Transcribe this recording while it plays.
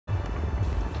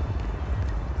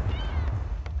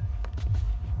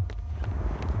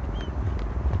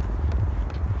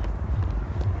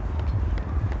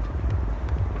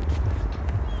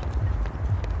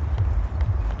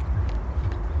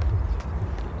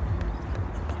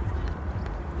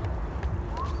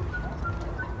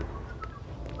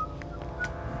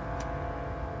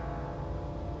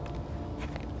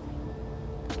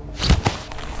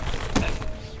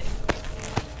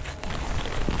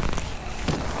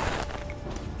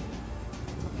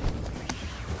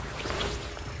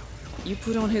You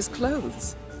put on his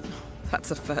clothes.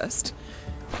 That's a first.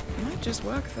 Might just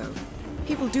work, though.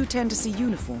 People do tend to see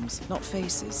uniforms, not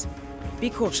faces. Be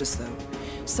cautious, though.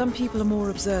 Some people are more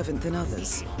observant than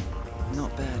others.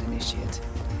 Not bad, Initiate.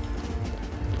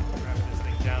 Wrap this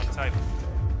thing down tight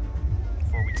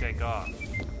before we take off.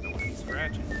 Don't want any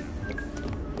scratches.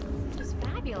 It's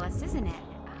fabulous, isn't it?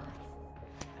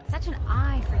 Such an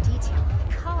eye for detail.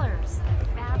 The colors, the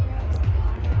fabrics.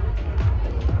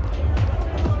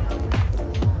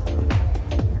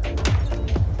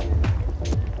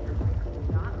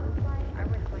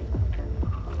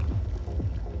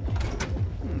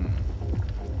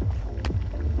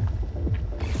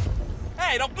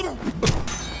 Hey, don't...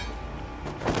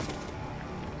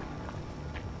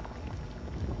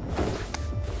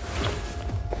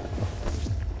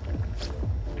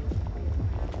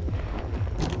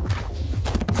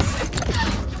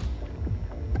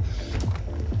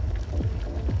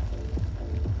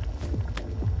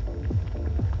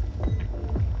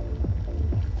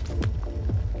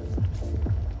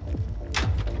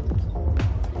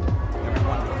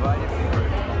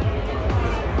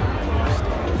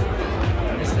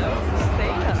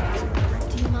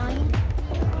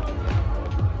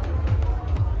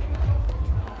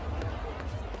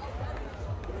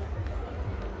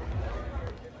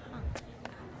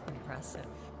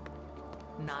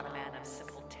 Not a man of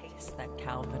simple taste, that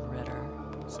Calvin Ritter.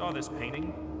 Saw this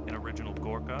painting in original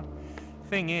Gorka.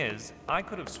 Thing is, I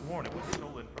could have sworn it was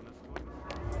stolen from the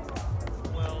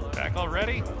store. Well, back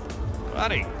already?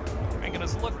 Buddy, you're making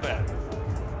us look bad.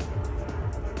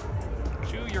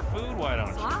 Chew your food, why don't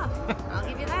you? Slop. I'll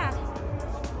give you that.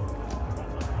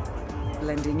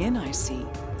 Blending in, I see.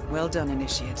 Well done,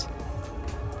 Initiate.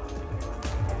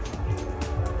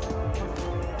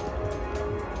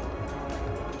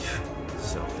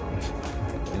 Cell phones.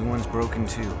 New one's broken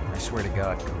too. I swear to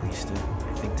God, Callista,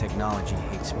 I think technology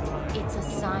hates me. It's a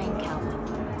sign, Calvin.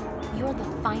 You're the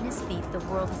finest thief the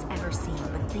world has ever seen,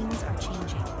 but things are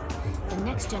changing. The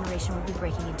next generation will be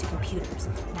breaking into computers,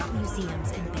 not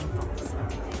museums and bank vaults.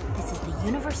 This is the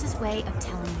universe's way of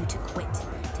telling you to quit,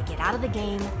 to get out of the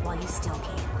game while you still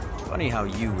can. Funny how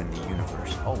you and the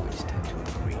universe always tend to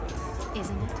agree.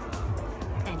 Isn't it?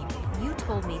 Anyway, you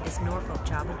told me this Norfolk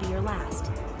job would be your last.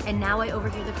 And now I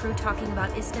overhear the crew talking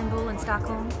about Istanbul and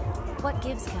Stockholm? What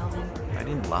gives, Calvin? I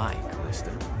didn't lie,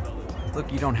 Callista.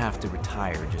 Look, you don't have to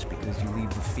retire just because you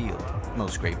leave the field.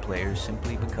 Most great players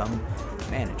simply become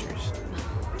managers.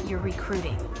 You're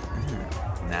recruiting.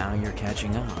 Now you're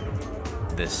catching on.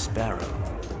 The sparrow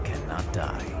cannot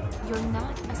die. You're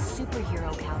not a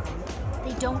superhero, Calvin.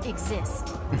 They don't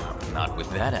exist. Not with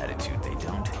that attitude, they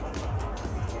don't.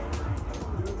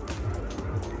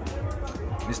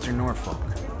 Mr. Norfolk,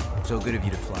 so good of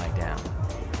you to fly down.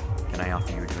 Can I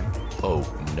offer you a drink? Oh,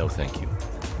 no thank you.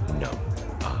 No.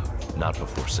 Not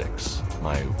before 6.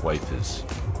 My wife is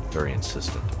very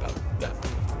insistent about that.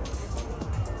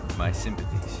 My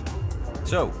sympathies.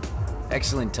 So,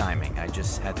 excellent timing. I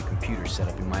just had the computer set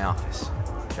up in my office.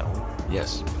 Shall we?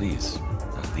 Yes, please.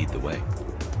 Lead the way.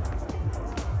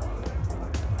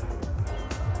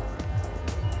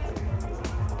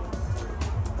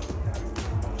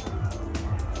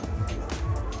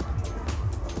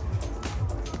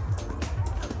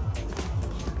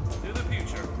 To the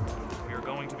future. We are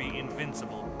going to be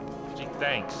invincible. Gee,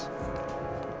 thanks.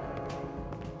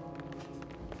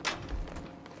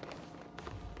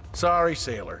 Sorry,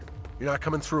 sailor. You're not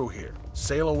coming through here.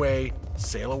 Sail away,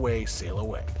 sail away, sail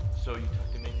away. So you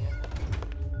tucked him in yet?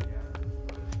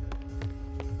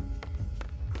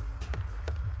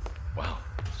 Wow.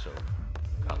 So,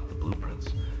 got the blueprints.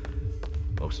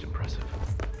 Most impressive.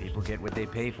 People get what they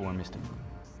pay for, Mr.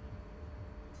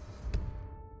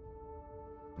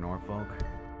 Norfolk.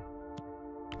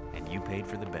 And you paid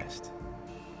for the best.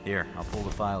 Here, I'll pull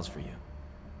the files for you.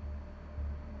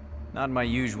 Not my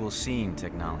usual scene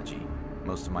technology.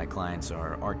 Most of my clients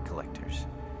are art collectors.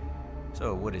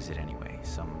 So what is it anyway?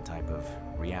 Some type of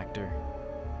reactor?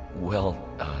 Well,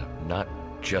 not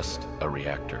just a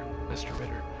reactor, Mr.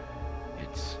 Ritter.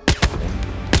 It's...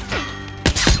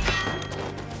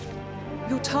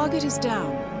 Your target is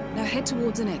down. Now head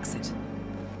towards an exit.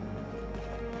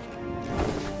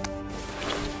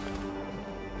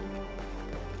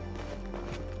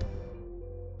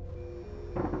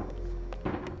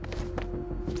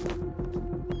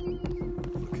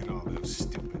 Look at all those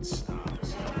stupid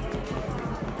snobs.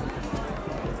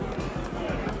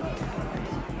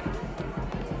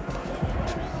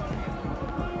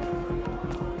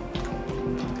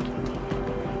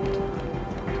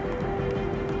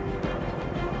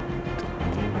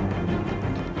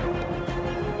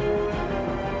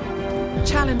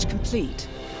 Challenge complete.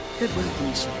 Good work,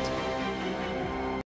 Initiate.